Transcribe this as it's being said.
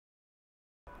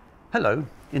Hello,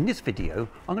 in this video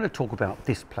I'm going to talk about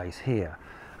this place here,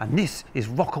 and this is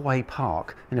Rockaway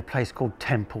Park in a place called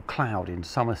Templecloud in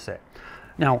Somerset.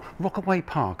 Now, Rockaway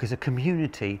Park is a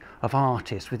community of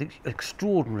artists with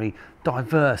extraordinary,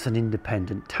 diverse and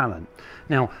independent talent.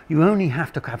 Now, you only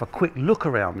have to have a quick look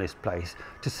around this place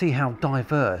to see how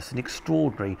diverse and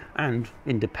extraordinary and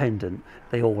independent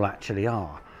they all actually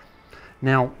are.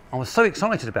 Now, I was so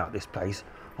excited about this place,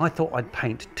 I thought I'd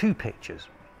paint two pictures.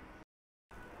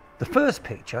 The first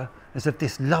picture is of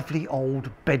this lovely old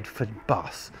Bedford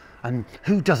bus, and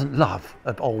who doesn't love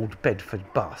an old Bedford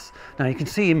bus? Now you can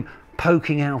see him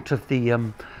poking out of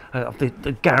the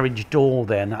garage door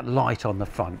there, and that light on the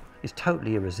front is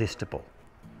totally irresistible.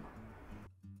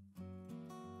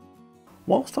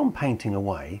 Whilst I'm painting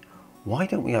away, why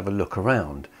don't we have a look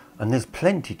around? And there's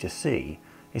plenty to see.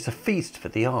 It's a feast for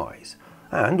the eyes.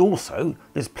 And also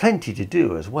there's plenty to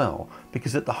do as well,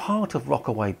 because at the heart of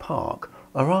Rockaway Park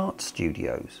are art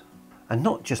studios, and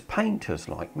not just painters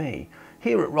like me.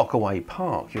 Here at Rockaway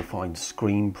Park you'll find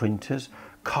screen printers,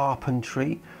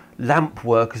 carpentry, lamp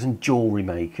workers and jewellery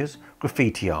makers,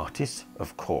 graffiti artists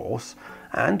of course,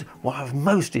 and what I was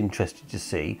most interested to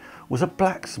see was a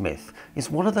blacksmith. It's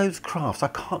one of those crafts I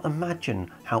can't imagine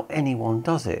how anyone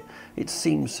does it. It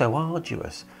seems so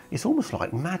arduous, it's almost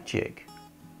like magic.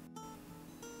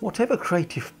 Whatever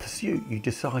creative pursuit you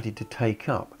decided to take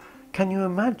up, can you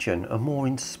imagine a more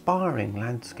inspiring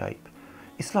landscape?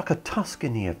 It's like a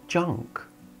Tuscany of junk.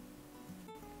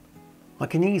 I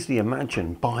can easily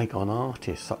imagine bygone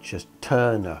artists such as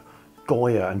Turner,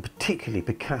 Goya and particularly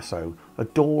Picasso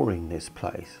adoring this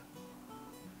place.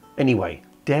 Anyway,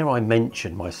 dare I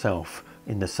mention myself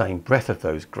in the same breath of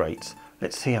those greats?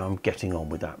 Let's see how I'm getting on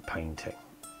with that painting.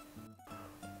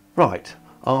 Right,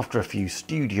 after a few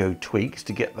studio tweaks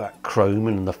to get that chrome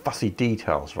and the fussy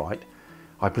details right,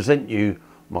 I present you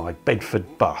my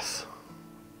Bedford Bus.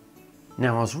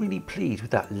 Now I was really pleased with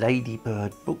that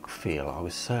ladybird book feel I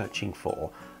was searching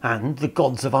for, and the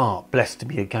gods of art blessed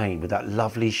me again with that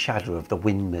lovely shadow of the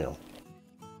windmill.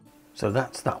 So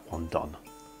that's that one done.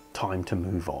 Time to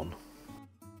move on.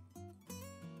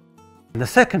 And the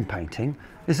second painting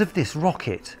is of this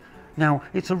rocket. Now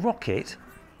it's a rocket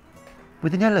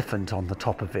with an elephant on the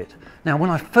top of it. Now when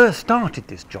I first started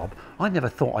this job, I never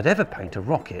thought I'd ever paint a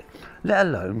rocket, let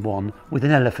alone one with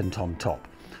an elephant on top.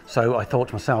 So I thought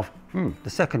to myself, the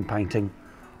second painting,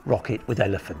 rocket with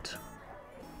elephant.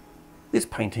 This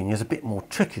painting is a bit more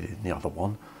tricky than the other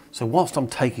one, so whilst I'm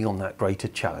taking on that greater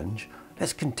challenge,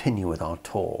 let's continue with our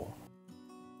tour.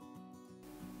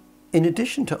 In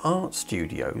addition to art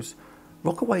studios,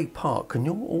 Rockaway Park can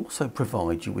also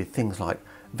provide you with things like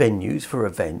venues for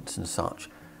events and such,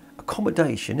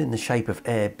 accommodation in the shape of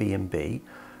Airbnb,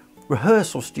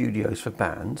 rehearsal studios for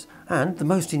bands, and the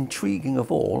most intriguing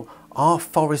of all, our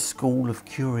Forest School of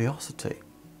Curiosity.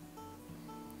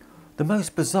 The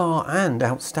most bizarre and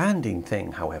outstanding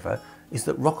thing, however, is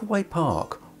that Rockaway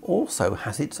Park also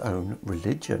has its own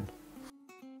religion.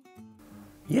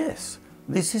 Yes,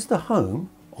 this is the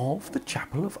home of the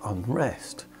Chapel of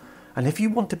Unrest. And if you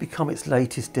want to become its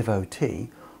latest devotee,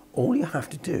 all you have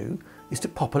to do is to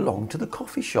pop along to the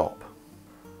coffee shop.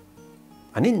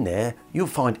 And in there you'll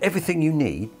find everything you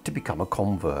need to become a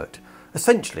convert.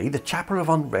 Essentially, the Chapel of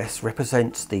Unrest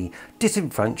represents the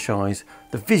disenfranchised,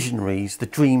 the visionaries, the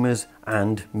dreamers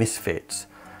and misfits.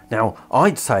 Now,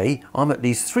 I'd say I'm at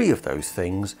least three of those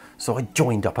things, so I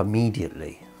joined up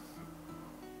immediately.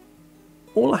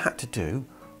 All I had to do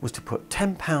was to put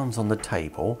 £10 on the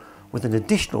table with an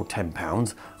additional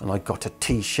 £10, and I got a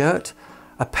t-shirt,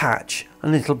 a patch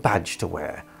and a little badge to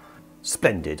wear.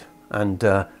 Splendid, and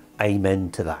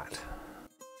amen to that.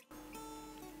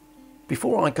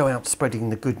 Before I go out spreading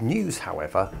the good news,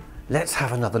 however, let's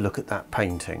have another look at that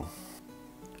painting.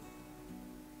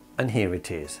 And here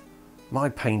it is, my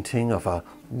painting of a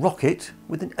rocket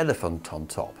with an elephant on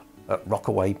top at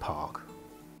Rockaway Park.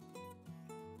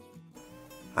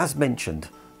 As mentioned,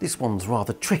 this one's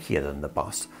rather trickier than the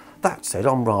bus. That said,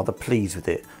 I'm rather pleased with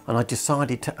it, and I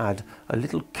decided to add a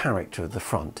little character at the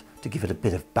front to give it a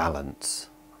bit of balance.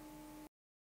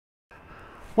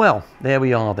 Well, there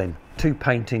we are then, two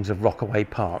paintings of Rockaway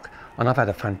Park, and I've had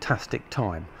a fantastic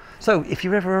time. So if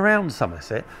you're ever around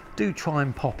Somerset, do try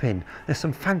and pop in. There's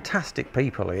some fantastic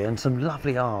people here and some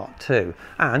lovely art too,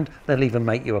 and they'll even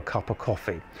make you a cup of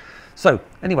coffee. So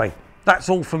anyway, that's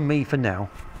all from me for now.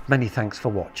 Many thanks for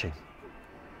watching.